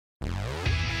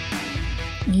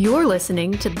You're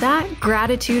listening to That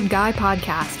Gratitude Guy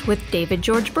podcast with David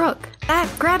George Brooke.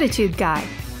 That Gratitude Guy.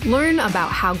 Learn about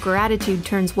how gratitude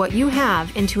turns what you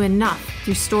have into enough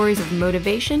through stories of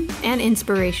motivation and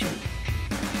inspiration.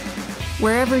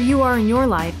 Wherever you are in your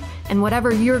life and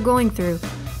whatever you're going through,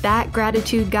 That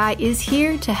Gratitude Guy is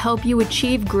here to help you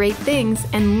achieve great things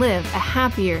and live a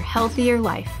happier, healthier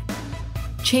life.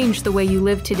 Change the way you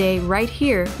live today right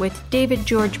here with David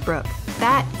George Brooke.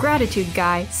 That Gratitude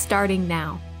Guy, starting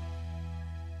now.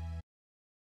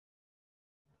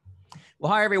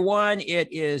 Well, hi, everyone.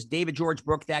 It is David George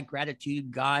Brooke, That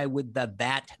Gratitude Guy, with the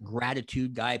That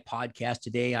Gratitude Guy podcast.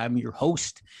 Today, I'm your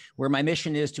host, where my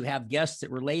mission is to have guests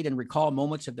that relate and recall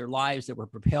moments of their lives that were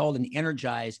propelled and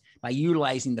energized by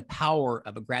utilizing the power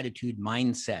of a gratitude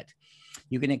mindset.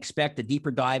 You can expect a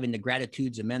deeper dive into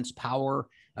gratitude's immense power,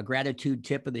 a gratitude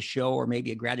tip of the show, or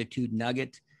maybe a gratitude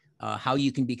nugget, how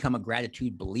you can become a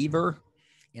gratitude believer,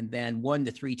 and then 1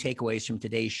 to 3 takeaways from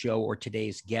today's show or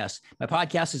today's guest. My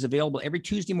podcast is available every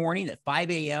Tuesday morning at 5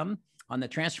 a.m. on the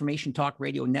Transformation Talk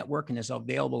Radio Network and is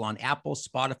available on Apple,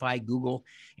 Spotify, Google,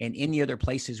 and any other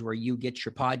places where you get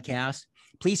your podcast.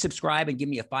 Please subscribe and give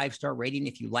me a 5-star rating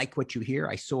if you like what you hear.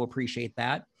 I so appreciate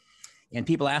that. And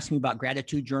people ask me about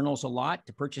gratitude journals a lot.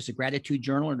 To purchase a gratitude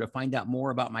journal or to find out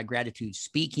more about my gratitude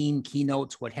speaking,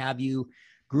 keynotes, what have you,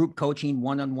 group coaching,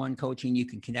 one-on-one coaching, you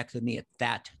can connect with me at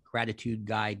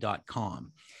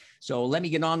thatgratitudeguy.com. So let me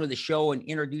get on with the show and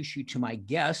introduce you to my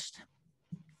guest.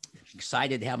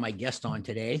 Excited to have my guest on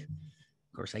today.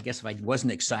 Of course, I guess if I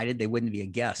wasn't excited, they wouldn't be a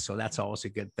guest. So that's always a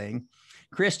good thing.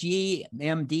 Chris Yee,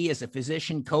 MD, is a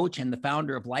physician, coach, and the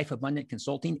founder of Life Abundant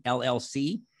Consulting,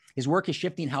 LLC. His work is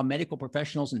shifting how medical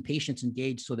professionals and patients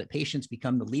engage so that patients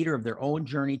become the leader of their own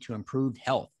journey to improved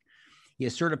health. He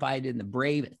is certified in the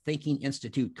Brave Thinking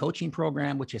Institute coaching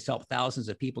program, which has helped thousands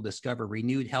of people discover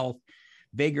renewed health,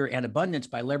 vigor, and abundance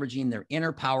by leveraging their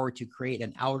inner power to create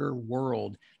an outer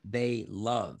world they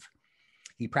love.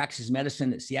 He practices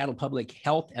medicine at Seattle Public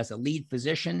Health as a lead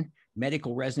physician,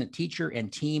 medical resident teacher,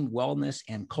 and team wellness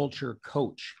and culture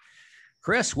coach.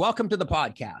 Chris, welcome to the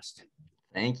podcast.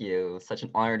 Thank you. Such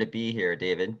an honor to be here,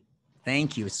 David.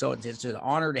 Thank you. So it's an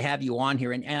honor to have you on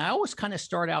here. And I always kind of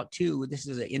start out too, this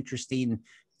is an interesting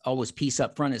always piece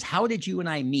up front, is how did you and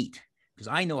I meet? Because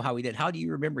I know how we did. How do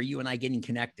you remember you and I getting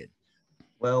connected?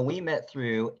 Well, we met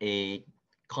through a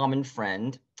common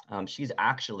friend. She's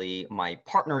actually my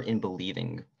partner in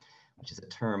believing, which is a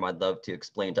term I'd love to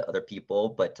explain to other people.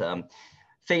 But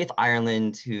Faith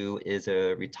Ireland, who is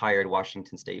a retired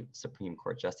Washington State Supreme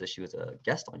Court Justice, she was a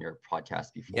guest on your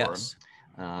podcast before. Yes.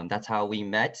 That's how we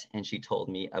met, and she told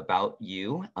me about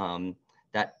you,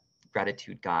 That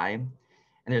Gratitude Guy. And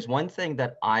there's one thing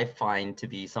that I find to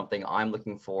be something I'm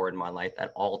looking for in my life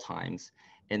at all times,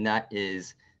 and that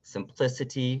is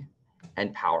simplicity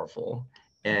and powerful.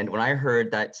 And when I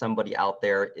heard that somebody out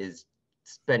there is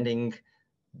spending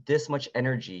this much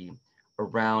energy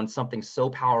around something so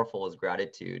powerful as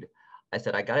gratitude, I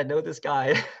said, I got to know this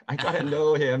guy. I got to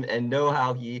know him and know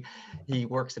how he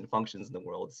works and functions in the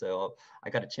world. So I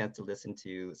got a chance to listen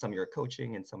to some of your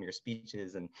coaching and some of your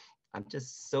speeches. And I'm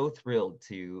just so thrilled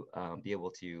to be able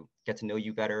to get to know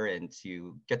you better and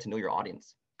to get to know your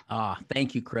audience.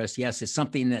 Thank you, Chris. Yes, it's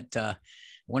something that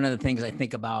one of the things I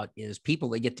think about is people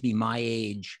that get to be my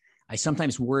age. I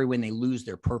sometimes worry when they lose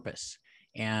their purpose.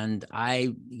 And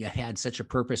I had such a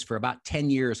purpose for about 10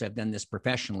 years. I've done this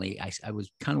professionally. I was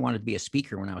kind of wanted to be a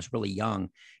speaker when I was really young,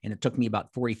 and it took me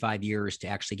about 45 years to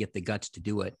actually get the guts to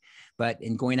do it. But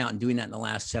in going out and doing that in the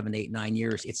last 7, 8, 9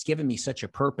 years, it's given me such a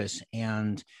purpose.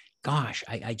 And gosh,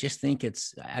 I just think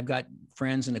I've got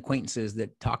friends and acquaintances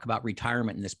that talk about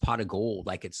retirement in this pot of gold,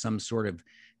 like it's some sort of,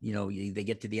 they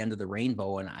get to the end of the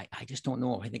rainbow. And I just don't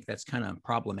know. I think that's kind of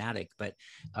problematic, but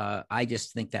I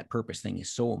just think that purpose thing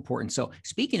is so important. So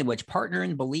speaking of which, partner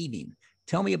in believing,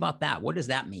 tell me about that. What does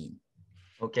that mean?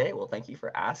 Okay, well, thank you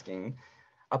for asking.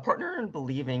 A partner in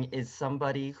believing is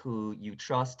somebody who you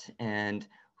trust and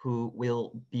who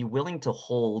will be willing to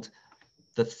hold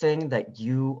the thing that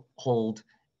you hold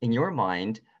in your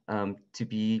mind to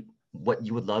be what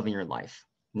you would love in your life.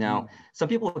 Now, some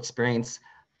people experience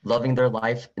loving their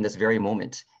life in this very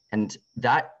moment, and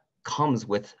that comes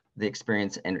with the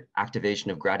experience and activation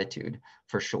of gratitude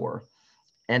for sure.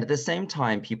 And at the same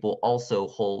time, people also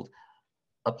hold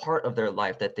a part of their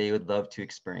life that they would love to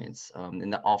experience.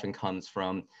 And that often comes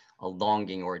from a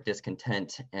longing or a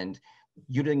discontent, and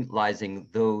utilizing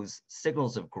those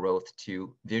signals of growth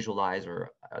to visualize or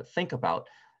think about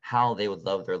how they would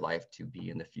love their life to be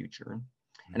in the future.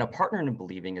 And a partner in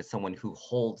believing is someone who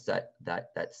holds that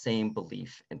same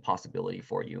belief and possibility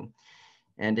for you.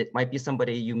 And it might be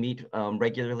somebody you meet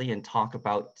regularly and talk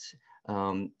about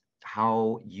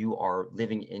how you are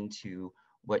living into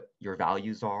what your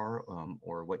values are,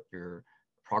 or what your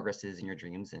progress is in your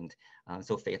dreams. And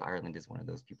so Faith Ireland is one of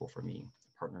those people for me,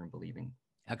 partner in believing.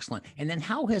 Excellent. And then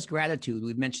how has gratitude,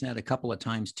 we've mentioned that a couple of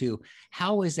times too,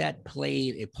 how has that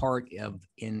played a part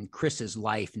in Chris's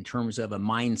life in terms of a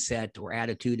mindset or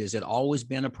attitude? Has it always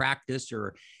been a practice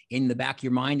or in the back of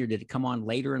your mind, or did it come on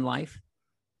later in life?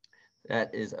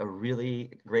 That is a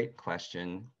really great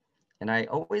question. And I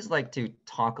always like to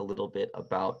talk a little bit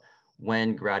about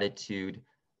when gratitude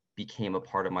became a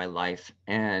part of my life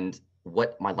and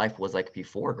what my life was like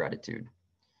before gratitude.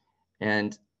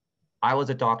 And I was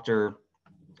a doctor,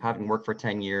 having worked for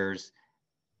 10 years,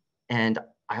 and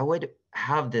I would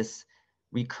have this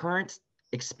recurrent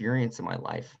experience in my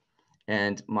life.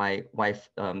 And my wife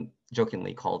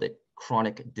jokingly called it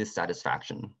chronic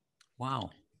dissatisfaction.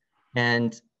 Wow.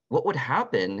 And what would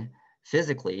happen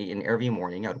physically in every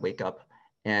morning, I would wake up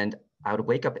and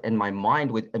my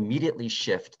mind would immediately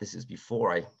shift. This is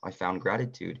before I found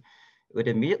gratitude. It would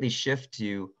immediately shift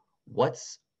to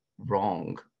what's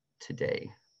wrong today.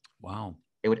 Wow.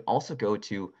 It would also go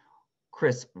to,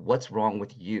 Chris, what's wrong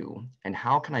with you? And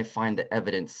how can I find the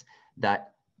evidence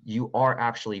that you are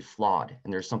actually flawed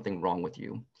and there's something wrong with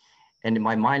you? And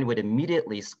my mind would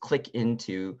immediately click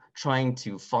into trying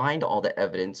to find all the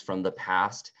evidence from the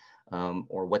past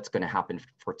or what's going to happen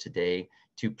for today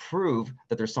to prove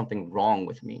that there's something wrong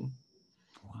with me.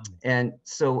 Wow. And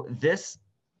so this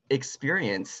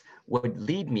experience would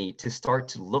lead me to start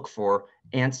to look for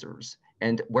answers.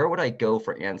 And where would I go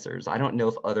for answers? I don't know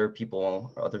if other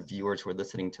people or other viewers who are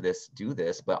listening to this do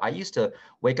this, but I used to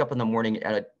wake up in the morning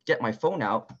and I'd get my phone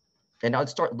out and I'd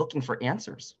start looking for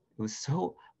answers. It was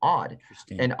so odd.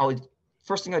 And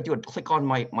first thing I'd do, I'd click on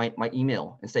my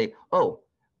email and say, oh,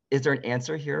 is there an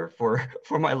answer here for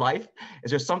my life?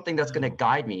 Is there something that's going to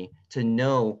guide me to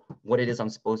know what it is I'm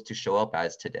supposed to show up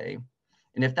as today?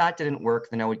 And if that didn't work,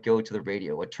 then I would go to the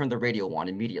radio. I'd turn the radio on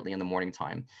immediately in the morning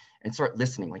time and start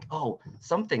listening, like, oh,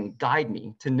 something guide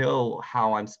me to know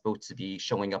how I'm supposed to be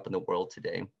showing up in the world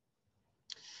today.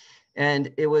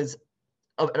 And it was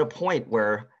at a point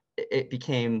where it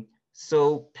became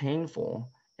so painful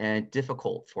and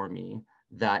difficult for me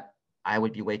that I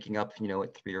would be waking up,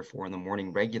 at 3 or 4 in the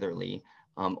morning regularly,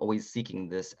 always seeking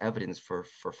this evidence for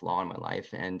flaw in my life.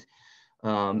 And,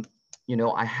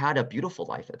 I had a beautiful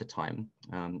life at the time.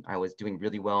 I was doing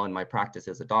really well in my practice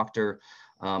as a doctor.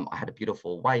 I had a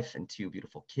beautiful wife and 2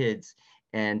 beautiful kids.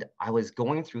 And I was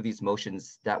going through these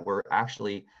motions that were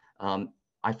actually,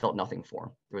 I felt nothing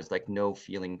for. There was like no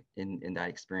feeling in that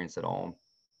experience at all.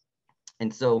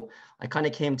 And so I kind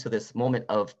of came to this moment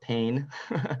of pain.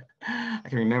 I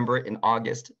can remember it in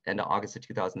August of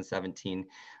 2017,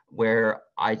 where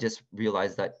I just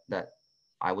realized that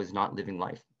I was not living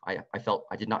life. I felt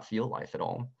I did not feel life at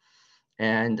all.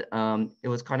 And it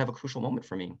was kind of a crucial moment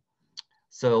for me.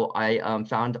 So I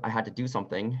found I had to do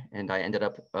something, and I ended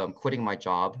up quitting my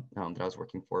job that I was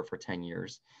working for 10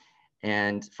 years.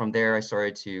 And from there, I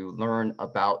started to learn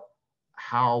about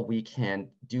how we can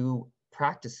do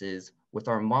practices with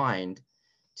our mind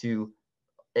to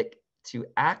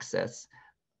access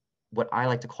what I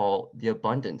like to call the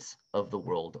abundance of the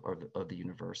world or of the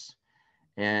universe.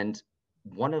 And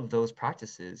one of those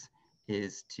practices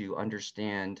is to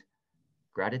understand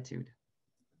gratitude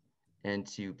and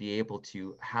to be able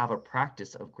to have a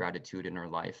practice of gratitude in our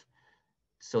life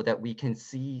so that we can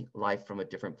see life from a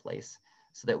different place,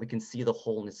 so that we can see the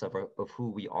wholeness of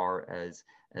who we are as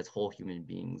whole human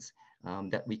beings,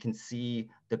 that we can see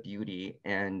the beauty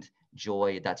and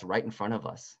joy that's right in front of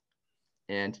us.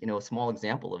 And, a small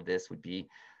example of this would be,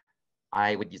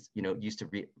 I would used to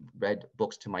read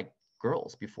books to my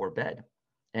girls before bed.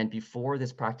 And before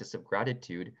this practice of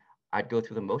gratitude, I'd go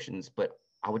through the motions, but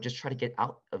I would just try to get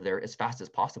out of there as fast as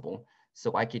possible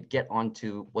so I could get on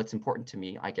to what's important to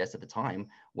me, I guess, at the time,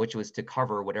 which was to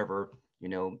cover whatever,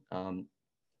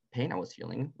 pain I was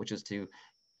feeling, which was to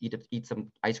eat some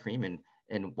ice cream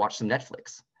and watch some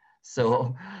Netflix.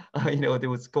 So, there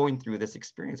was going through this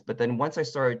experience. But then once I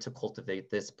started to cultivate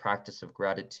this practice of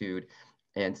gratitude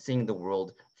and seeing the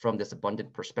world from this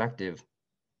abundant perspective,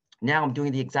 now I'm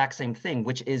doing the exact same thing,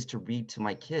 which is to read to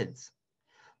my kids.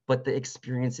 But the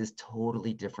experience is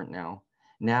totally different now.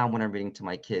 Now, when I'm reading to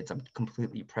my kids, I'm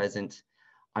completely present.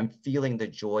 I'm feeling the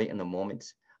joy in the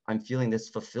moment. I'm feeling this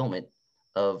fulfillment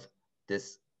of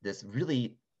this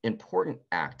really important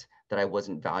act that I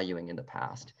wasn't valuing in the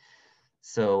past.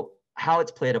 So how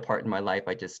it's played a part in my life,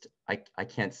 I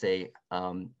can't say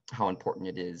how important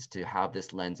it is to have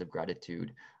this lens of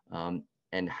gratitude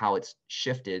and how it's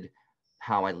shifted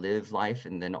how I live life,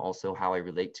 and then also how I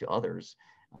relate to others,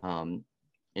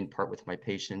 in part with my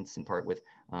patients, in part with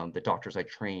the doctors I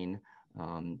train,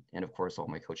 and of course, all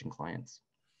my coaching clients.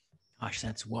 Gosh,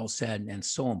 that's well said and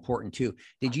so important too.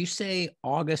 Did you say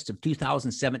August of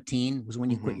 2017 was when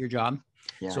you quit your job?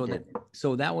 Yeah,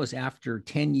 So that was after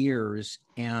 10 years.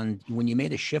 And when you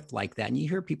made a shift like that, and you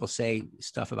hear people say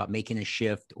stuff about making a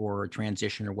shift or a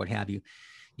transition or what have you,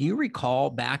 do you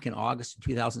recall back in August of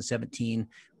 2017,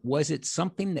 was it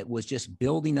something that was just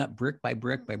building up brick by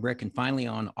brick by brick? And finally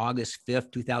on August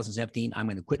 5th, 2017, I'm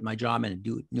going to quit my job and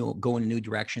go in a new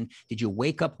direction. Did you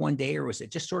wake up one day, or was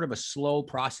it just sort of a slow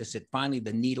process that finally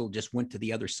the needle just went to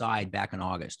the other side back in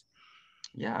August?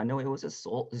 Yeah, no, it was a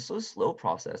so slow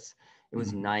process. It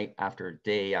was night after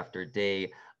day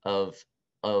of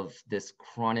this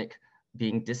chronic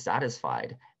being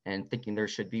dissatisfied and thinking there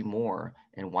should be more,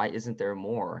 and why isn't there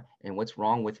more, and what's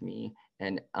wrong with me,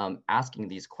 and asking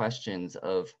these questions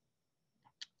of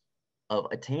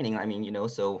attaining. I mean,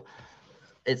 so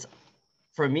it's,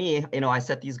 for me, I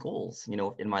set these goals,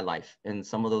 in my life, and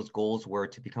some of those goals were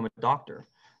to become a doctor.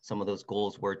 Some of those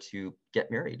goals were to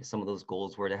get married. Some of those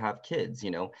goals were to have kids,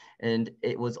 and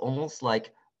it was almost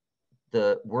like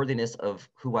the worthiness of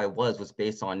who I was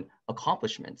based on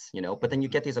accomplishments, but then you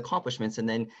get these accomplishments, and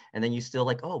then you still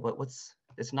like, oh, but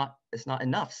it's not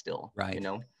enough still, right.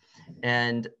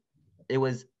 And it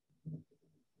was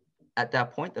at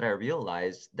that point that I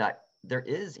realized that there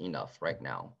is enough right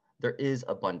now. There is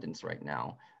abundance right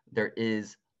now. There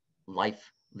is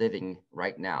life living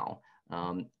right now.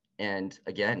 And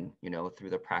again, through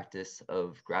the practice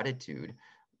of gratitude,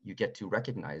 you get to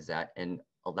recognize that and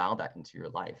allow that into your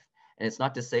life. And it's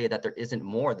not to say that there isn't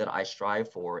more that I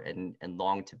strive for and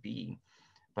long to be,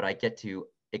 but I get to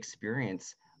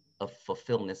experience a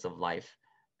fulfillment of life,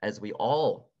 as we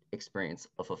all experience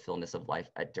a fulfillment of life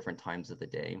at different times of the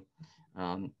day,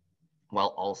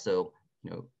 while also,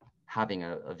 having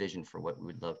a vision for what we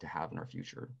would love to have in our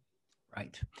future.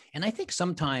 Right. And I think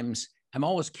sometimes I'm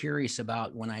always curious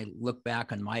about, when I look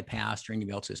back on my past or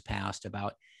anybody else's past,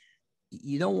 about,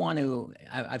 you don't want to,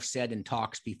 I've said in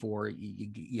talks before,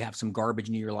 you have some garbage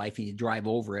in your life and you drive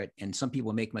over it. And some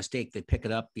people make a mistake. They pick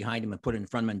it up behind them and put it in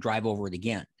front of them and drive over it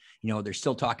again. They're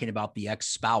still talking about the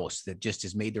ex-spouse that just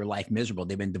has made their life miserable.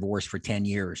 They've been divorced for 10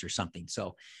 years or something.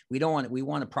 So we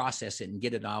want to process it and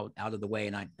get it out of the way.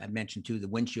 And I mentioned too, the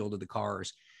windshield of the car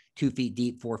is 2 feet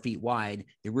deep, 4 feet wide.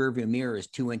 The rear view mirror is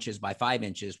 2 inches by 5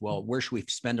 inches. Well, where should we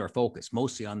spend our focus?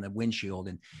 Mostly on the windshield,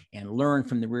 and learn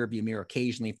from the rear view mirror.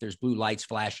 Occasionally, if there's blue lights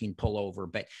flashing, pull over.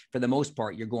 But for the most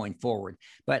part, you're going forward.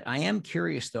 But I am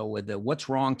curious though, with the what's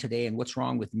wrong today and what's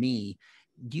wrong with me.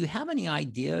 Do you have any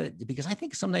idea? Because I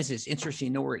think sometimes it's interesting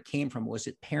to know where it came from. Was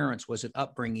it parents? Was it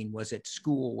upbringing? Was it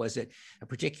school? Was it a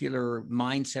particular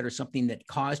mindset or something that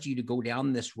caused you to go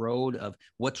down this road of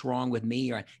what's wrong with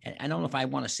me? Or I don't know if I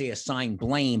want to say assign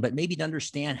blame, but maybe to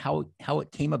understand how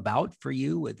it came about for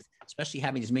you, with especially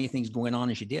having as many things going on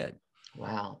as you did.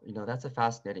 Wow, that's a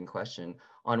fascinating question.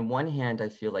 On one hand, I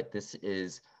feel like this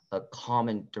is a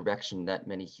common direction that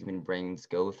many human brains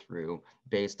go through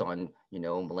based on,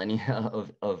 millennia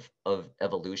of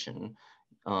evolution.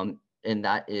 And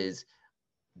that is,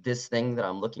 this thing that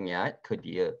I'm looking at could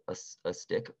be a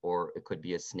stick, or it could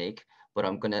be a snake, but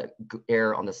I'm going to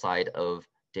err on the side of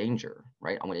danger,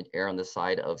 right? I'm going to err on the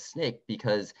side of snake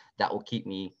because that will keep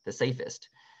me the safest.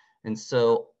 And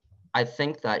so I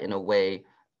think that in a way,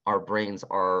 our brains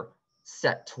are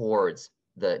set towards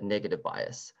the negative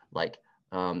bias, like,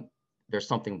 there's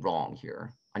something wrong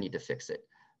here. I need to fix it.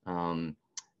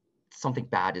 Something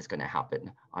bad is going to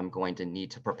happen. I'm going to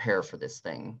need to prepare for this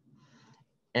thing.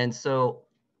 And so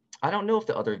I don't know if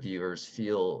the other viewers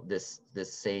feel this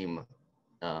same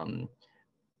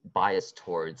bias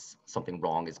towards something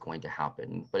wrong is going to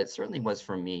happen, but it certainly was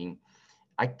for me.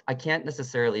 I can't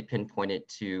necessarily pinpoint it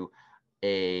to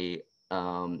a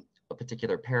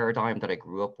particular paradigm that I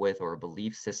grew up with or a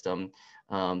belief system,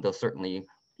 though certainly,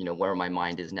 where my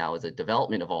mind is now is a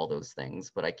development of all those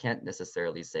things, but I can't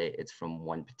necessarily say it's from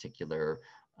one particular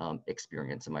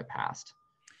experience in my past.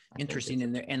 Interesting.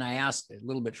 And I asked a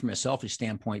little bit from a selfish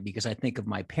standpoint, because I think of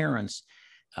my parents.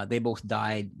 They both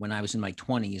died when I was in my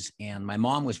 20s, and my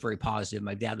mom was very positive.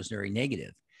 My dad was very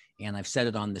negative. And I've said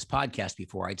it on this podcast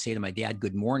before. I'd say to my dad,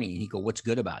 "Good morning." And he'd go, "What's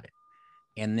good about it?"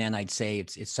 And then I'd say,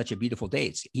 it's such a beautiful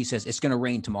day. He says, "It's going to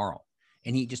rain tomorrow."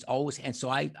 And he just always, and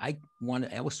so I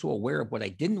was so aware of what I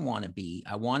didn't want to be.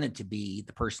 I wanted to be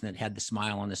the person that had the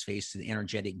smile on his face, the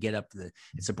energetic, get up,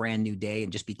 it's a brand new day,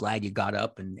 and just be glad you got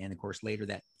up. And of course, later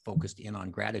that focused in on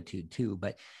gratitude too.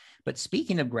 But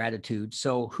speaking of gratitude,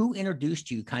 so who introduced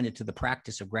you kind of to the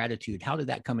practice of gratitude? How did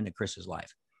that come into Chris's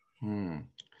life? Hmm.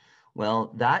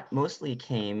 Well, that mostly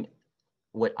came,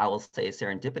 what I will say,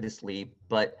 serendipitously,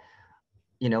 but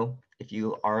if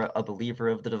you are a believer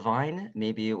of the divine,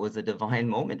 maybe it was a divine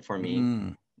moment for me.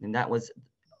 Mm. And that was,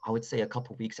 I would say, a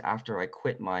couple weeks after I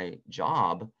quit my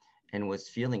job and was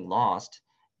feeling lost.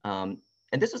 And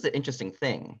this was an interesting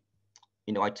thing.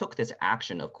 I took this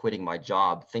action of quitting my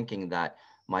job thinking that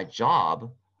my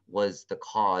job was the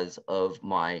cause of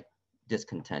my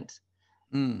discontent,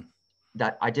 Mm.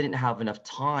 that I didn't have enough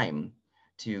time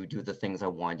to do the things I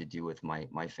wanted to do with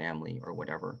my family or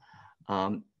whatever.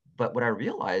 But what I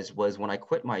realized was when I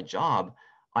quit my job,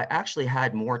 I actually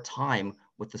had more time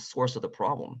with the source of the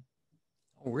problem.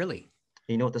 Oh, really?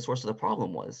 You know what the source of the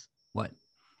problem was? What?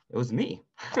 It was me.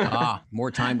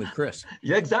 More time with Chris.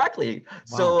 Yeah, exactly.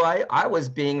 Wow. So I was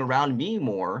being around me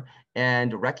more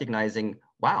and recognizing,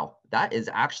 wow, that is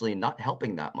actually not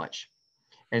helping that much.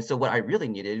 And so what I really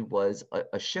needed was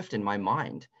a shift in my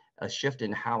mind, a shift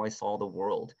in how I saw the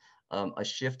world, a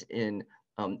shift in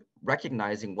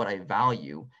recognizing what I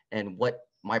value and what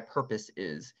my purpose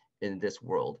is in this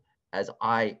world as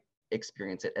I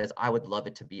experience it, as I would love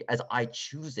it to be, as I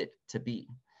choose it to be.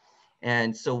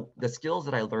 And so the skills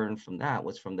that I learned from that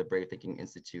was from the Brave Thinking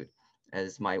Institute.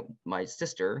 As my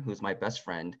sister, who's my best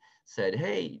friend, said,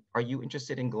 "Hey, are you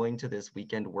interested in going to this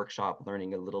weekend workshop,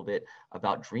 learning a little bit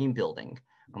about dream building?"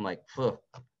 I'm like,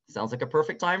 sounds like a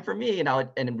perfect time for me.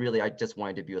 And really, I just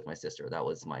wanted to be with my sister. That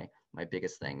was my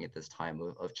biggest thing at this time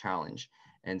of challenge.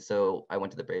 And so I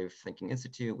went to the Brave Thinking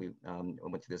Institute. We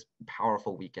went through this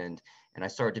powerful weekend, and I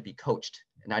started to be coached.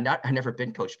 And I never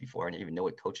been coached before. I didn't even know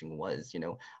what coaching was.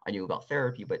 I knew about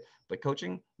therapy, but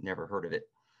coaching, never heard of it.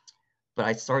 But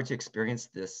I started to experience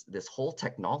this whole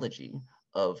technology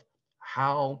of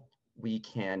how we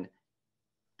can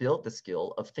build the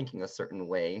skill of thinking a certain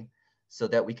way so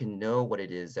that we can know what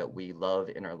it is that we love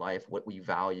in our life, what we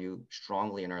value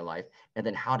strongly in our life, and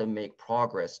then how to make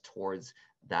progress towards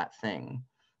that thing.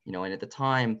 And at the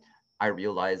time, I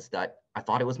realized that I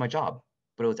thought it was my job,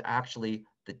 but it was actually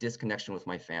the disconnection with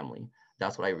my family.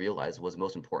 That's what I realized was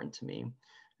most important to me.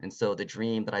 And so the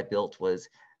dream that I built was,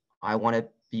 I want to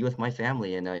be with my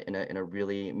family in a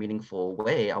really meaningful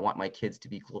way. I want my kids to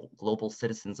be global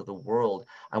citizens of the world.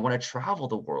 I want to travel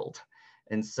the world.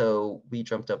 And so we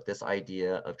dreamt up this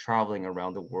idea of traveling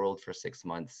around the world for 6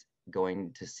 months,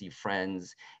 going to see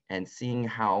friends and seeing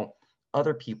how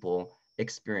other people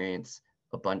experience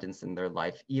abundance in their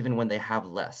life, even when they have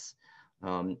less.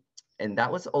 Um, and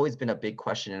that was always been a big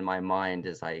question in my mind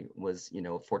as I was,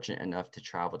 fortunate enough to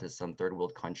travel to some third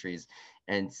world countries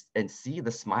and see the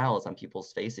smiles on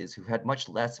people's faces who had much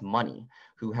less money,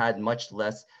 who had much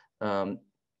less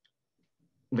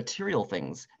material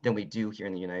things than we do here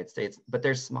in the United States, but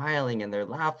they're smiling and they're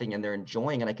laughing and they're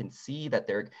enjoying, and I can see that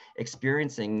they're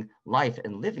experiencing life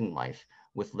and living life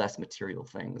with less material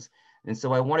things. And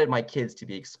so I wanted my kids to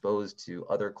be exposed to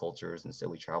other cultures, and so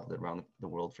we traveled around the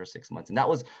world for 6 months, and that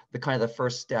was the kind of the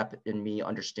first step in me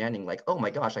understanding, like, oh my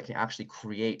gosh, I can actually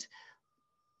create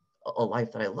a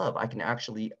life that I love. I can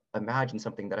actually imagine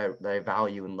something that I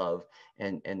value and love,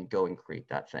 and go and create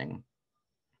that thing.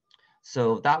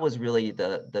 So that was really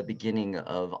the beginning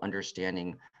of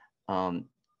understanding um,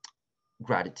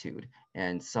 gratitude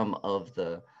and some of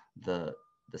the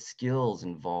skills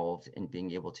involved in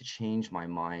being able to change my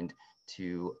mind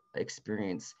to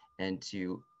experience and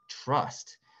to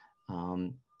trust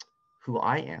who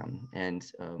I am and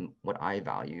what I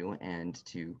value, and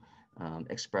to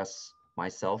express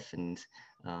myself. And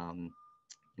um,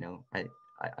 you know, I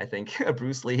I think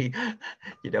Bruce Lee,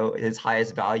 his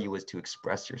highest value was to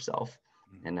express yourself,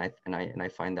 and I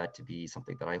find that to be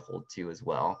something that I hold to as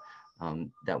well.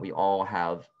 That we all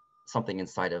have something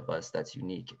inside of us that's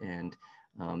unique, and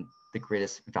the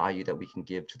greatest value that we can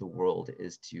give to the world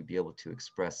is to be able to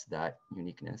express that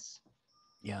uniqueness.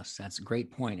 Yes, that's a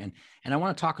great point. And I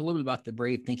want to talk a little bit about the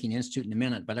Brave Thinking Institute in a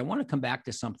minute, but I want to come back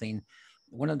to something.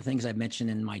 One of the things I mentioned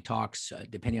in my talks,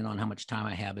 depending on how much time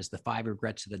I have, is the 5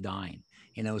 regrets of the dying.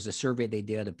 It was a survey they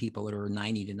did of people that are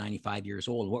 90 to 95 years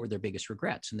old. What were their biggest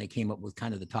regrets? And they came up with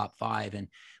kind of the top 5. And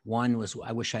one was,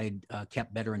 I wish I had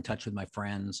kept better in touch with my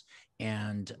friends.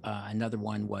 And another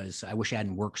one was, I wish I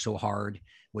hadn't worked so hard,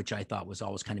 which I thought was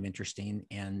always kind of interesting.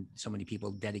 And so many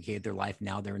people dedicated their life.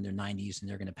 Now they're in their 90s and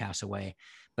they're going to pass away.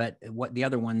 But what the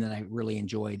other one that I really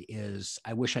enjoyed is,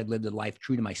 I wish I'd lived a life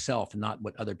true to myself and not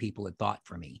what other people had thought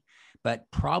for me. But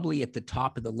probably at the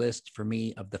top of the list for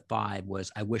me of the 5 was,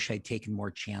 I wish I'd taken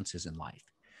more chances in life.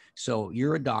 So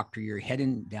you're a doctor, you're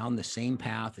heading down the same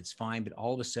path, it's fine. But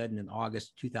all of a sudden in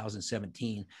August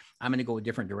 2017, I'm going to go a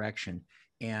different direction.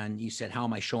 and you said, how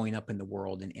am I showing up in the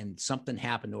world? And something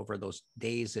happened over those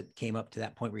days that came up to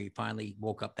that point where you finally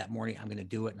woke up that morning, I'm going to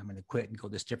do it and I'm going to quit and go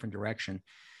this different direction.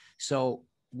 So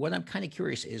what I'm kind of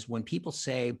curious is when people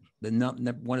say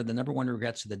one of the number one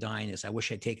regrets of the dying is, I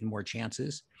wish I'd taken more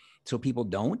chances. So people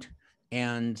don't.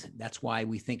 And that's why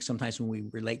we think sometimes when we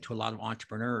relate to a lot of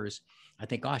entrepreneurs, I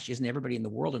think, gosh, isn't everybody in the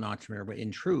world an entrepreneur? But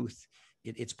in truth,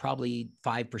 it's probably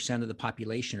 5% of the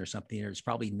population or something, or it's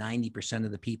probably 90%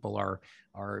 of the people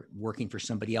are working for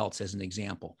somebody else, as an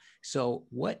example. So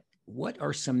what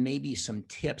are maybe some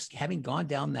tips, having gone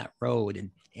down that road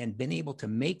and been able to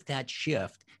make that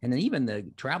shift, and then even the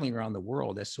traveling around the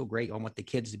world, that's so great. I want the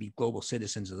kids to be global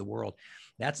citizens of the world.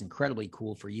 That's incredibly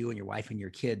cool for you and your wife and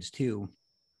your kids too.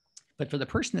 But for the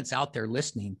person that's out there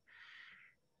listening,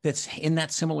 that's in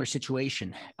that similar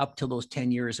situation up till those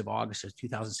 10 years of August of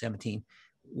 2017,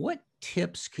 what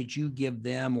tips could you give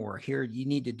them, or here, you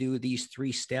need to do these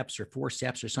 3 steps or 4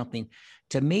 steps or something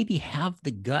to maybe have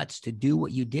the guts to do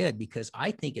what you did? Because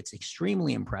I think it's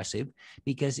extremely impressive,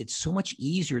 because it's so much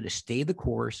easier to stay the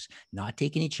course, not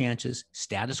take any chances,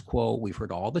 status quo. We've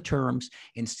heard all the terms,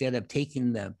 instead of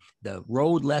taking the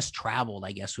road less traveled,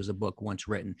 I guess was a book once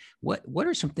written. What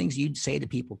are some things you'd say to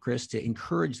people, Chris, to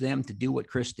encourage them to do what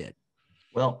Chris did?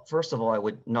 Well, first of all, I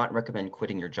would not recommend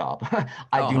quitting your job.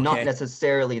 I do not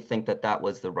necessarily think that that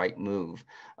was the right move,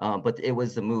 but it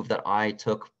was the move that I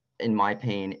took in my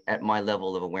pain at my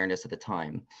level of awareness at the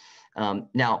time.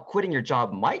 Now, quitting your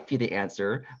job might be the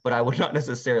answer, but I would not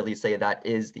necessarily say that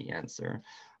is the answer.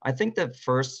 I think the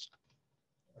first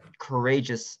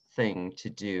courageous thing to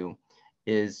do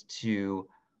is to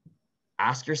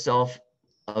ask yourself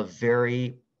a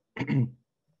very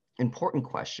important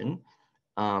question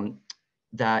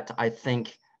that I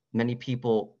think many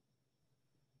people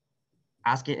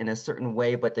ask it in a certain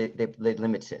way, but they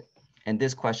limit it. And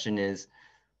this question is,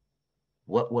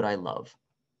 what would I love?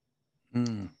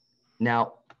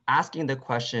 Now, asking the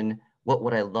question, what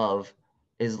would I love,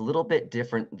 is a little bit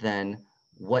different than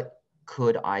what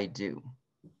could I do?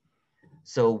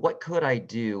 So what could I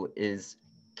do is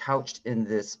couched in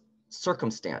this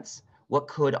circumstance. What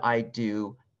could I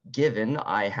do given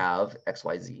I have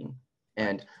XYZ?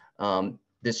 And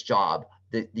this job,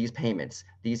 these payments,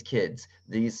 these kids,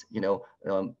 these,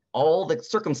 all the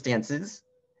circumstances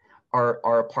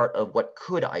are a part of what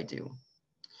could I do.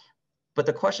 But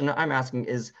the question I'm asking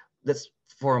is, let's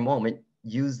for a moment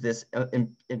use this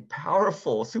in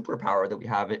powerful superpower that we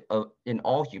have in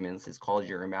all humans. It's called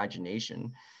your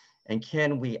imagination. And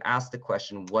can we ask the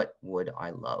question, what would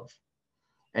I love?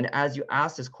 And as you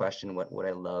ask this question, what would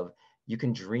I love, you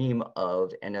can dream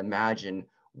of and imagine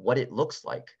what it looks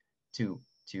like to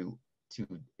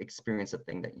experience a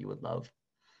thing that you would love.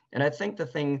 And I think the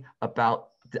thing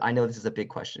about, I know this is a big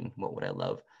question, what would I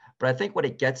love? But I think what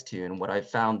it gets to, and what I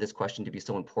found this question to be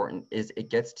so important, is it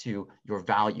gets to your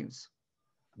values.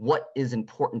 What is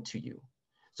important to you?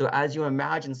 So as you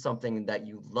imagine something that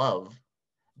you love,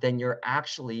 then you're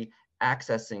actually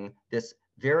accessing this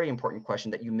very important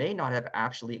question that you may not have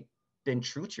actually been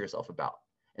true to yourself about.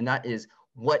 And that is,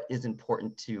 what is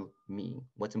important to me?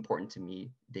 What's important to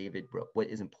me, David Brooke? What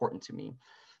is important to me?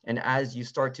 And as you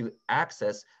start to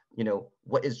access,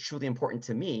 what is truly important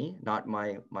to me, not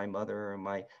my mother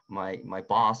or my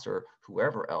boss or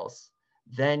whoever else,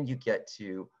 then you get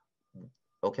to,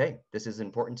 okay, this is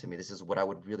important to me. This is what I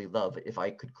would really love. If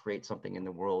I could create something in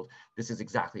the world, this is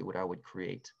exactly what I would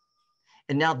create.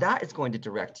 And now that is going to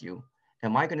direct you.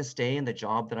 Am I going to stay in the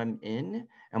job that I'm in?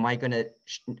 Am I going to,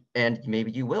 and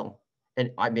maybe you will.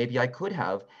 And maybe I could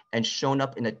have and shown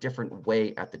up in a different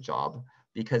way at the job,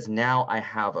 because now I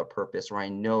have a purpose, or I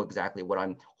know exactly what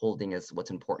I'm holding as what's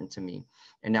important to me.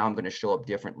 And now I'm going to show up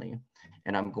differently.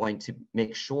 And I'm going to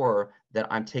make sure that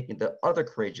I'm taking the other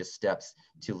courageous steps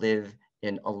to live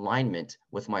in alignment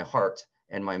with my heart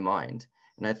and my mind.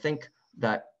 And I think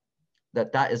that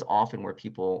is often where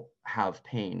people have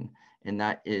pain. And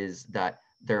that is that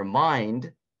their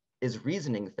mind is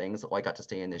reasoning things, oh, I got to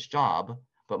stay in this job,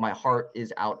 but my heart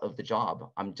is out of the job.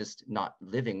 I'm just not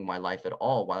living my life at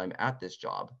all while I'm at this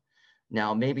job.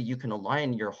 Now, maybe you can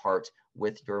align your heart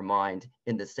with your mind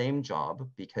in the same job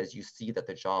because you see that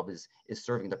the job is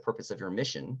serving the purpose of your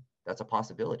mission. That's a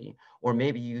possibility. Or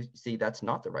maybe you see that's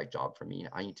not the right job for me.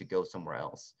 I need to go somewhere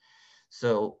else.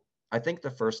 So I think the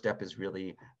first step is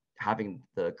really having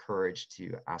the courage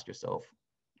to ask yourself,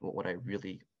 what would I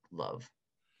really love?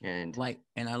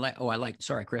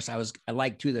 Sorry, Chris, I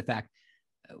like too the fact,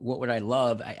 what would I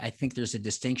love? I think there's a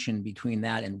distinction between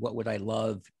that and what would I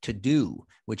love to do,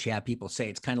 which you have people say.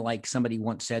 It's kind of like somebody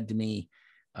once said to me,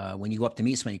 when you go up to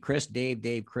meet somebody, Chris,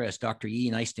 Dave, Chris, Dr.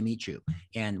 E, nice to meet you.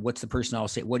 And what's the person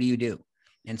always say? What do you do?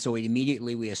 And so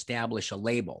immediately we establish a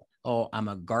label. Oh, I'm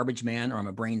a garbage man or I'm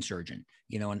a brain surgeon,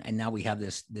 and now we have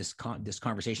this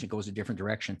conversation that goes a different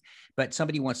direction. But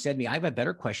somebody once said to me, I have a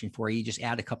better question for you. You just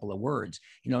add a couple of words,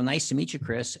 nice to meet you,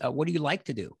 Chris. What do you like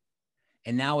to do?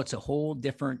 And now it's a whole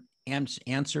different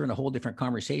answer and a whole different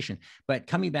conversation. But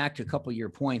coming back to a couple of your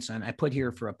points, and I put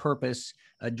here for a purpose,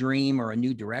 a dream, or a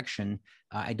new direction.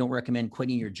 I don't recommend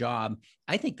quitting your job.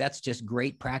 I think that's just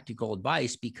great practical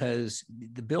advice because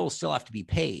the bills still have to be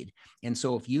paid. And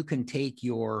so if you can take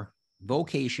your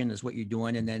vocation is what you're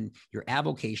doing, and then your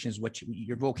avocation is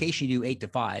your vocation you do 8 to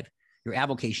 5. Your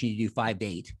avocation, you do 5 to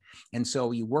 8. And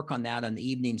so you work on that on the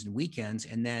evenings and weekends.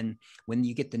 And then when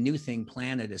you get the new thing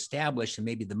planned and established and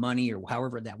maybe the money or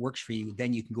however that works for you,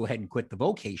 then you can go ahead and quit the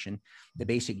vocation, the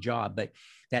basic job. But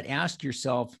that ask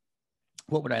yourself,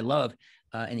 what would I love?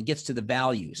 And it gets to the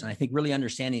values. And I think really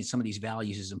understanding some of these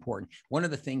values is important. One of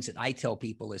the things that I tell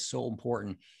people is so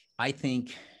important. I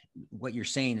think what you're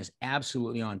saying is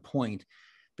absolutely on point.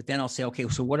 But then I'll say, okay,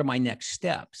 so what are my next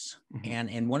steps? Mm-hmm.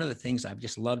 And one of the things I've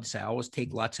just loved to say, I always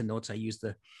take lots of notes. I use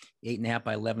the 8.5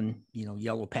 by 11,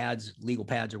 yellow pads, legal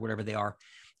pads, or whatever they are,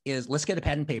 is let's get a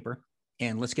pad and paper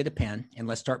and let's get a pen and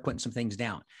let's start putting some things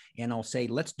down. And I'll say,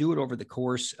 let's do it over the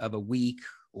course of a week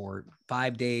or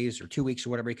 5 days or 2 weeks or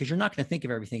whatever, because you're not going to think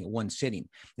of everything at one sitting.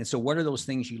 And so what are those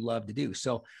things you love to do?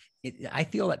 So I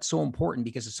feel that's so important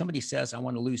because if somebody says, I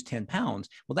want to lose 10 pounds,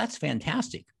 well, that's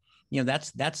fantastic.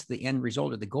 That's the end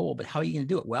result of the goal. But how are you going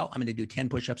to do it? Well, I'm going to do 10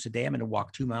 push-ups a day. I'm going to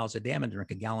walk 2 miles a day. I'm going to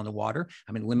drink a gallon of water.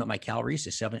 I'm going to limit my calories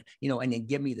to 7, and then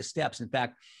give me the steps. In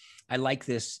fact, I like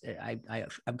this.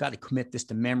 I've got to commit this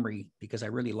to memory because I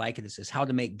really like it. It says how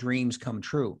to make dreams come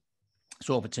true.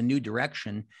 So if it's a new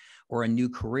direction or a new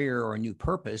career or a new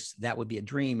purpose, that would be a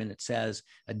dream. And it says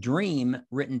a dream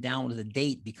written down with a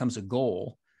date becomes a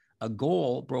goal. A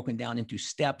goal broken down into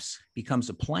steps becomes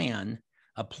a plan.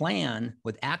 A plan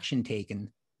with action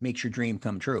taken makes your dream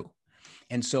come true.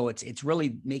 And so it's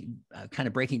really kind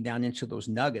of breaking down into those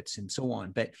nuggets and so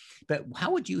on. But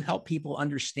how would you help people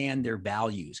understand their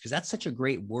values? Because that's such a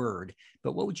great word.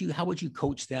 But how would you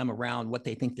coach them around what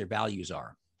they think their values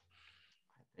are?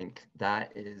 I think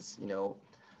that is,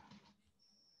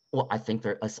 I think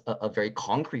there a very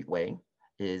concrete way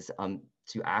is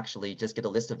to actually just get a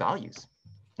list of values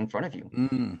in front of you,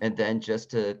 and then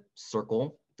just to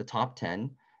circle the top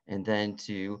 10, and then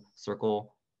to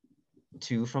circle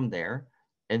 2 from there,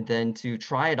 and then to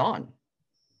try it on,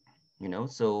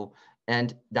 so,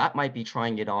 and that might be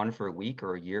trying it on for a week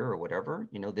or a year or whatever.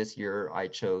 This year I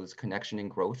chose connection and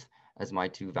growth as my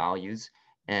 2 values,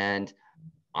 and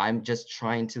I'm just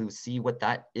trying to see what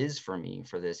that is for me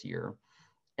for this year.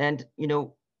 And,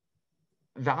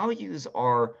 values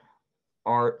are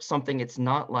something, it's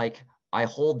not like I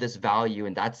hold this value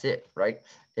and that's it, right?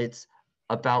 It's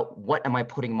about what am I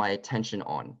putting my attention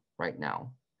on right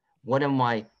now? What am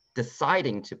I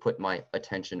deciding to put my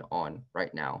attention on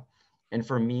right now? And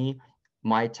for me,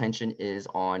 my attention is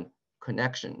on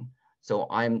connection. So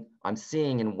I'm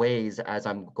seeing in ways as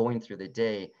I'm going through the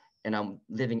day and I'm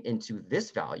living into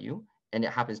this value, and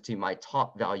it happens to be my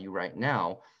top value right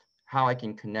now, how I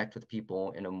can connect with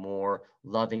people in a more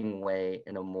loving way,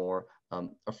 in a more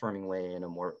affirming way, in a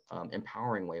more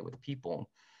empowering way with people.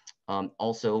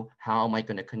 Also, how am I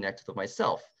going to connect with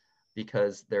myself?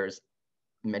 Because there's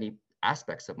many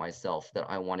aspects of myself that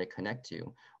I want to connect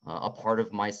to. A part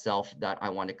of myself that I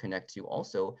want to connect to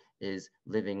also is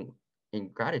living in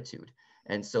gratitude.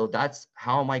 And so that's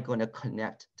how am I going to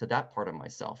connect to that part of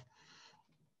myself?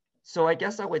 So I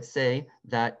guess I would say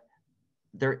that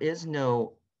there is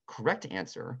no correct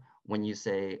answer when you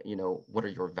say, what are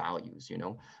your values?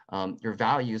 Your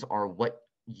values are what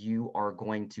you are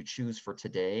going to choose for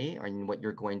today, and what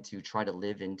you're going to try to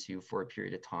live into for a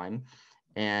period of time.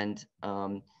 And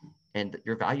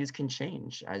your values can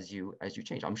change as you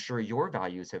change. I'm sure your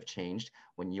values have changed.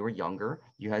 When you were younger,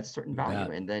 you had certain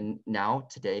value, and then now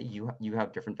today you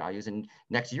have different values, and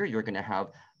next year you're going to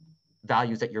have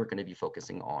values that you're going to be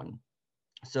focusing on.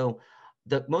 So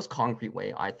the most concrete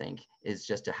way, I think, is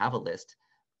just to have a list,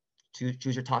 to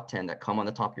choose your top 10 that come on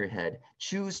the top of your head,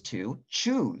 choose,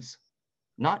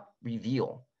 not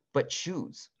reveal, but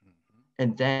choose,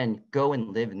 and then go and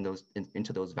live in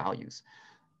into those values.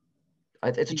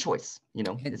 It's a choice,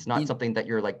 it's not something that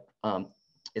you're like,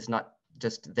 it's not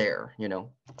just there,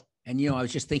 And, I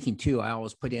was just thinking too, I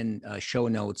always put in show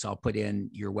notes. I'll put in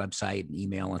your website and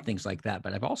email and things like that.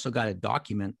 But I've also got a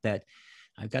document that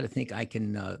I've got to think I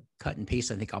can cut and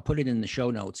paste. I think I'll put it in the show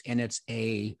notes, and it's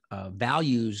a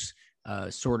values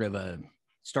sort of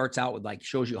starts out with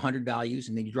shows you 100 values,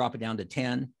 and then you drop it down to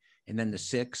 10, and then the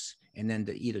 6, and then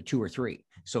to either 2 or 3.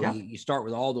 So Yeah. you start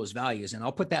with all those values, and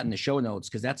I'll put that in the show notes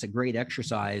because that's a great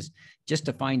exercise just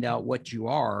to find out what you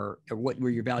are or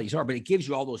where your values are. But it gives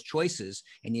you all those choices,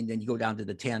 and then you go down to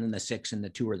the 10 and the 6 and the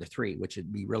 2 or the 3, which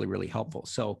would be really, really helpful.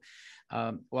 So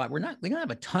well, we don't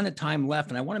have a ton of time left,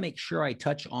 and I want to make sure I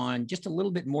touch on just a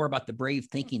little bit more about the Brave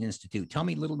Thinking Institute. Tell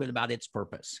me a little bit about its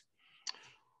purpose.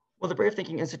 Well, the Brave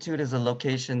Thinking Institute is a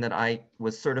location that I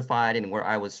was certified in, where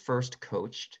I was first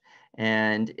coached,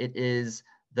 and it is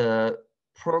the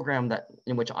program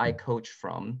in which I coach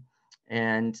from.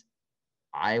 And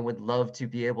I would love to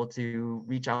be able to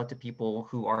reach out to people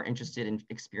who are interested in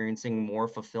experiencing more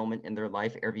fulfillment in their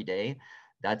life every day.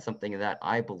 That's something that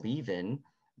I believe in,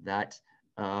 that,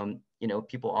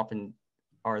 people often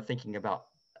are thinking about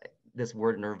this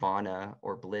word nirvana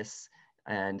or bliss,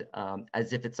 and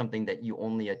as if it's something that you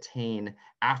only attain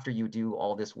after you do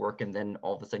all this work and then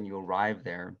all of a sudden you arrive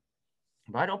there.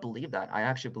 But I don't believe that. I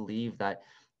actually believe that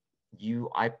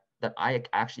I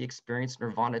actually experienced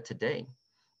nirvana today,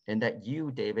 and that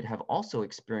you, David, have also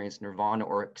experienced nirvana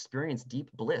or experienced deep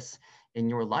bliss in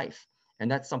your life. And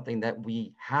that's something that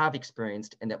we have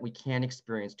experienced and that we can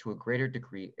experience to a greater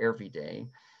degree every day.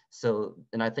 So,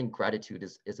 and I think gratitude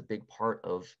is a big part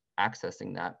of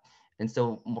accessing that. And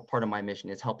so part of my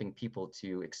mission is helping people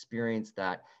to experience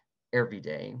that every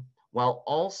day, while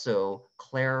also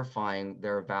clarifying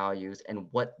their values and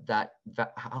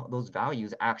how those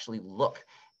values actually look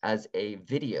as a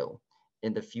video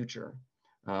in the future.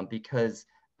 Because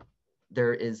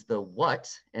there is the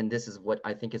what, and this is what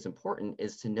I think is important,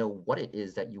 is to know what it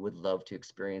is that you would love to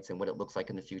experience and what it looks like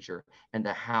in the future, and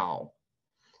the how.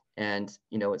 And,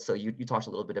 so you talked a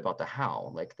little bit about the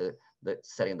how, like the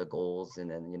setting the goals, and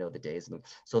then, the days.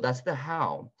 So that's the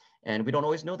how. And we don't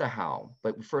always know the how,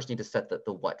 but we first need to set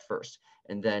the what first.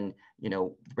 And then,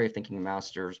 the Brave Thinking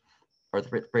Masters, or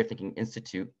the Brave Thinking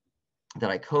Institute that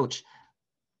I coach,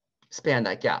 span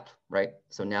that gap, right?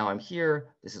 So now I'm here,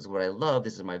 this is what I love,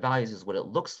 this is my values, this is what it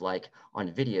looks like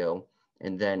on video.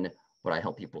 And then what I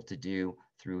help people to do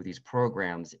through these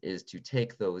programs is to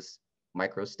take those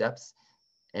micro steps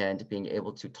and being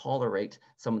able to tolerate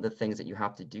some of the things that you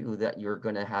have to do that you're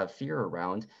going to have fear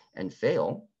around, and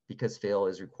fail, because fail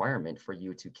is a requirement for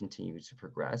you to continue to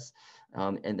progress,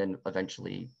 and then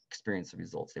eventually experience the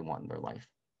results they want in their life.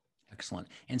 Excellent.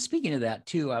 And speaking of that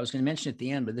too, I was going to mention at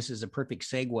the end, but this is a perfect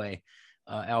segue.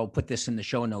 I'll put this in the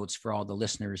show notes for all the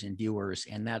listeners and viewers.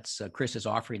 And that's Chris is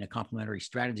offering a complimentary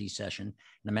strategy session.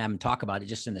 And I'm having to talk about it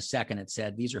just in a second. It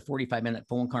said, these are 45-minute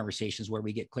phone conversations where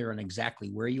we get clear on exactly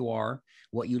where you are,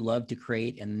 what you love to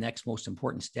create, and the next most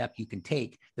important step you can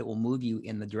take that will move you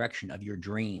in the direction of your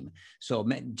dream. So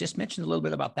just mention a little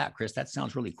bit about that, Chris. That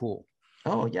sounds really cool.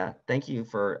 Oh, yeah. Thank you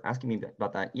for asking me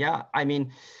about that. Yeah. I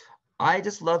mean, I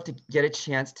just love to get a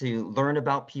chance to learn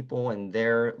about people and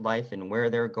their life and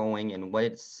where they're going and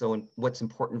what's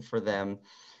important for them.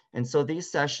 And so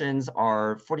these sessions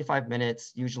are 45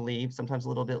 minutes, usually, sometimes a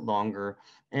little bit longer.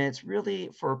 And it's really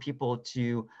for people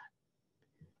to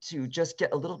just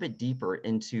get a little bit deeper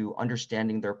into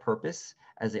understanding their purpose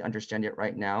as they understand it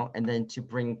right now, and then to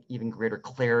bring even greater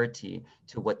clarity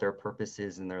to what their purpose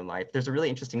is in their life. There's a really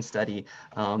interesting study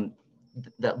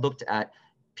that looked at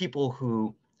people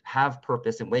who have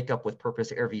purpose and wake up with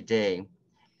purpose every day,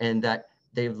 and that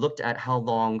they've looked at how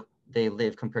long they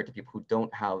live compared to people who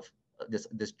don't have this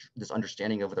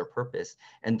understanding of their purpose,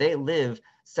 and they live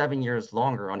 7 years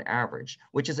longer on average,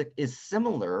 which is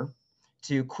similar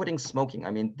to quitting smoking.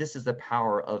 I mean, this is the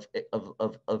power of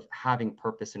having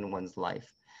purpose in one's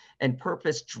life. And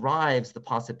purpose drives the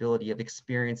possibility of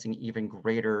experiencing even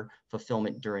greater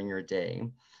fulfillment during your day.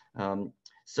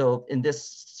 So in this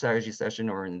strategy session,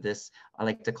 or in this, I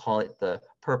like to call it the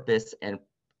purpose and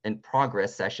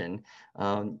progress session,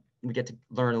 we get to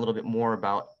learn a little bit more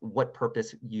about what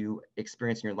purpose you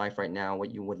experience in your life right now,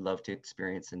 what you would love to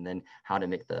experience, and then how to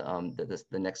make the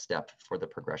next step for the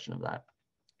progression of that.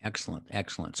 Excellent.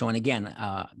 Excellent. So, and again,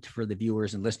 for the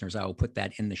viewers and listeners, I will put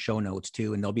that in the show notes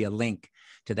too, and there'll be a link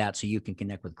to that so you can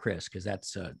connect with Chris, because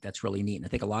that's really neat. And I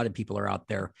think a lot of people are out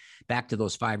there, back to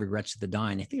those 5 regrets of the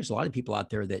dying. I think there's a lot of people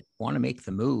out there that want to make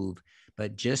the move,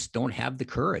 but just don't have the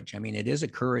courage. I mean, it is a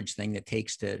courage thing that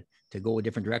takes to go a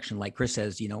different direction. Like Chris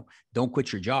says, don't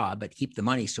quit your job, but keep the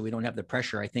money so we don't have the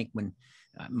pressure. I think when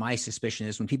my suspicion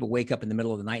is when people wake up in the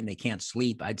middle of the night and they can't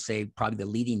sleep, I'd say probably the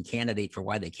leading candidate for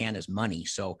why they can't is money.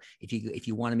 So if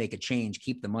you want to make a change,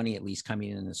 keep the money at least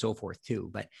coming in and so forth too.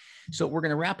 But so we're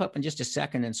going to wrap up in just a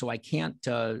second. And so I can't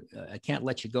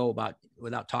let you go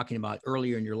without talking about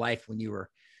earlier in your life when you were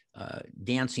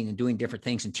dancing and doing different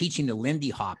things and teaching the Lindy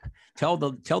Hop. Tell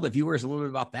the viewers a little bit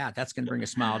about that. That's going to bring a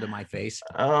smile to my face.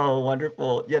 Oh,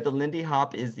 wonderful. Yeah, the Lindy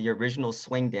Hop is the original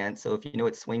swing dance. So if you know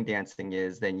what swing dancing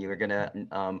is, then you're going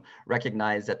to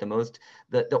recognize that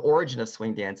the origin of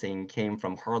swing dancing came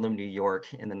from Harlem, New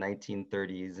York in the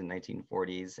 1930s and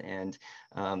 1940s. And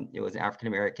it was an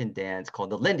African-American dance called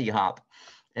the Lindy Hop.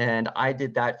 And I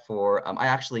did that for, I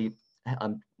actually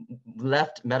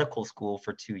left medical school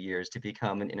for 2 years to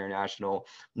become an international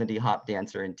Lindy Hop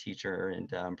dancer and teacher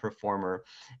and performer.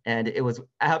 And it was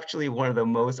actually one of the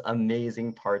most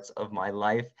amazing parts of my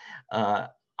life. I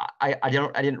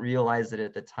didn't realize it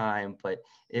at the time, but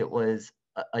it was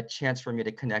a chance for me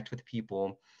to connect with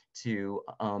people, to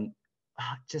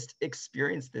just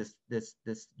experience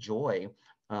this joy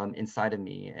inside of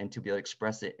me, and to be able to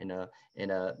express it in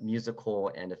a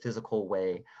musical and a physical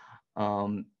way.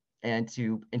 And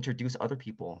to introduce other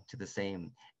people to the same.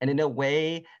 And in a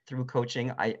way, through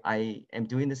coaching, I am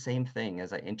doing the same thing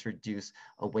as I introduce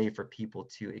a way for people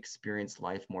to experience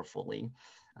life more fully.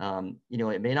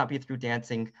 It may not be through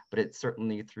dancing, but it's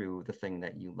certainly through the thing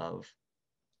that you love.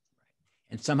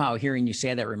 And somehow hearing you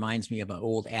say that reminds me of an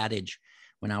old adage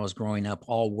when I was growing up: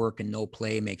 all work and no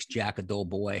play makes Jack a dull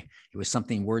boy. It was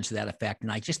something, words to that effect.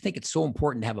 And I just think it's so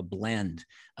important to have a blend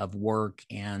of work.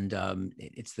 And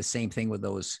it's the same thing with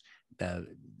the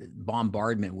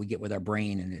bombardment we get with our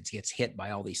brain, and it gets hit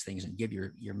by all these things, and give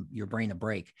your brain a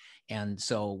break. And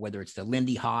so whether it's the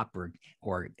Lindy Hop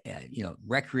or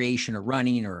recreation or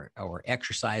running or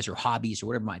exercise or hobbies or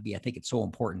whatever it might be, I think it's so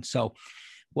important. So,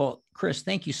 well, Chris,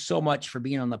 thank you so much for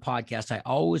being on the podcast. I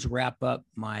always wrap up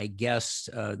my guests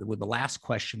with the last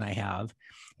question I have,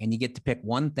 and you get to pick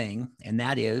one thing, and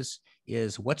that is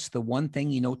what's the one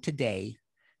thing you know today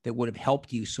that would have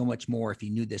helped you so much more if you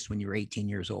knew this when you were 18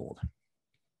 years old?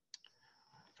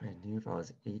 If I knew if I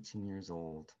was 18 years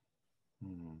old,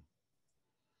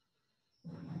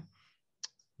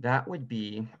 that would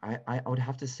be, I would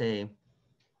have to say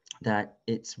that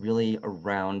it's really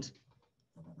around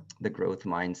the growth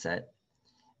mindset.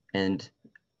 And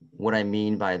what I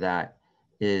mean by that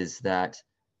is that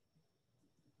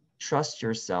trust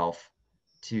yourself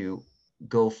to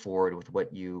go forward with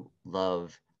what you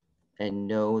love, and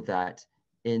know that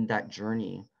in that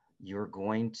journey, you're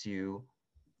going to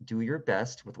do your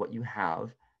best with what you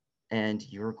have,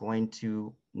 and you're going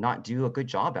to not do a good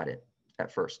job at it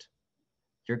at first.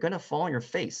 You're going to fall on your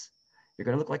face. You're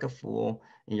going to look like a fool,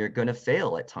 and you're going to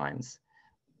fail at times.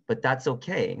 But that's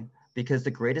okay, because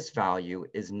the greatest value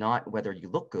is not whether you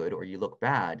look good or you look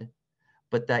bad,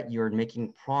 but that you're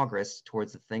making progress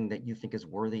towards the thing that you think is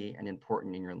worthy and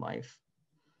important in your life.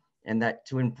 And that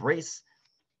to embrace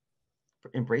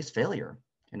failure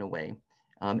in a way,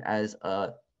 as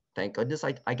a, thank goodness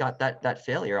I got that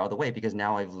failure out of the way, because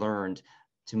now I've learned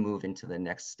to move into the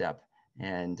next step.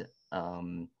 And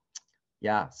so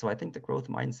I think the growth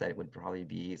mindset would probably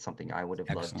be something I would have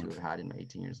loved to have had in my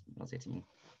 18 years when I was 18.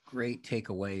 Great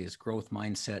takeaways: growth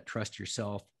mindset, trust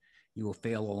yourself. You will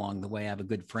fail along the way. I have a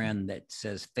good friend that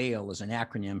says FAIL is an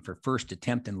acronym for first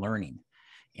attempt in learning.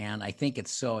 And I think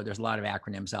it's so. There's a lot of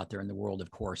acronyms out there in the world,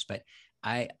 of course, but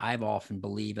I've often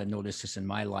believed, I noticed this in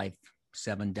my life,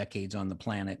 7 decades on the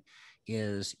planet,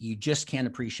 is you just can't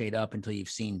appreciate up until you've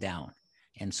seen down.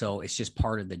 And so it's just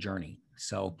part of the journey.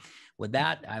 So with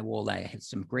that, I had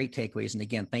some great takeaways. And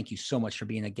again, thank you so much for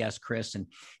being a guest, Chris. And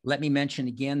let me mention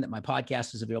again that my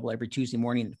podcast is available every Tuesday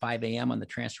morning at 5 a.m. on the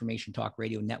Transformation Talk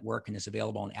Radio Network, and is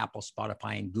available on Apple,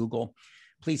 Spotify, and Google.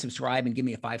 Please subscribe and give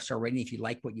me a 5-star rating if you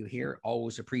like what you hear.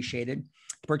 Always appreciated.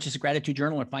 To purchase a gratitude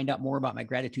journal and find out more about my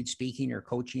gratitude speaking or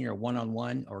coaching or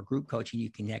one-on-one or group coaching, you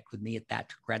can connect with me at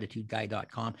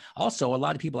thatgratitudeguy.com. Also, a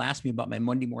lot of people ask me about my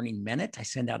Monday Morning Minute. I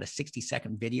send out a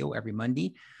 60-second video every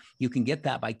Monday. You can get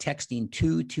that by texting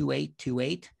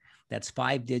 22828. That's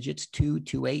 5 digits,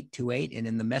 22828. And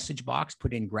in the message box,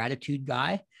 put in Gratitude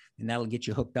Guy, and that'll get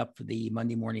you hooked up for the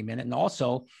Monday Morning Minute. And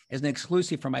also, as an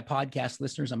exclusive for my podcast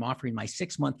listeners, I'm offering my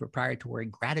 6-month proprietary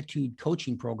gratitude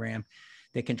coaching program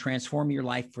that can transform your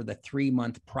life for the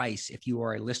 3-month price. If you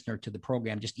are a listener to the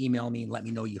program, just email me and let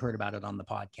me know you heard about it on the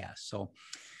podcast. So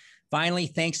finally,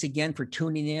 thanks again for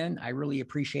tuning in. I really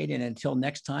appreciate it. And until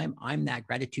next time, I'm that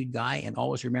gratitude guy. And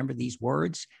always remember these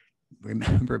words.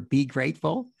 Remember, be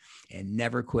grateful and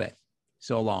never quit.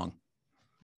 So long.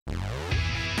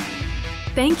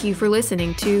 Thank you for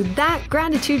listening to That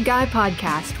Gratitude Guy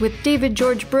podcast with David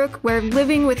George Brooke, where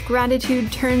living with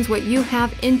gratitude turns what you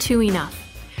have into enough.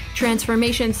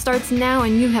 Transformation starts now,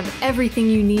 and you have everything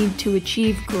you need to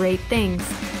achieve great things.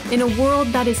 In a world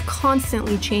that is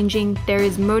constantly changing, there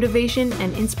is motivation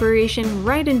and inspiration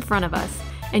right in front of us.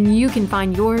 and you can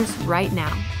find yours right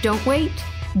now. Don't wait.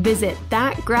 Visit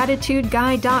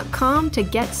thatgratitudeguy.com to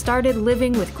get started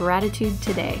living with gratitude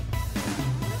today.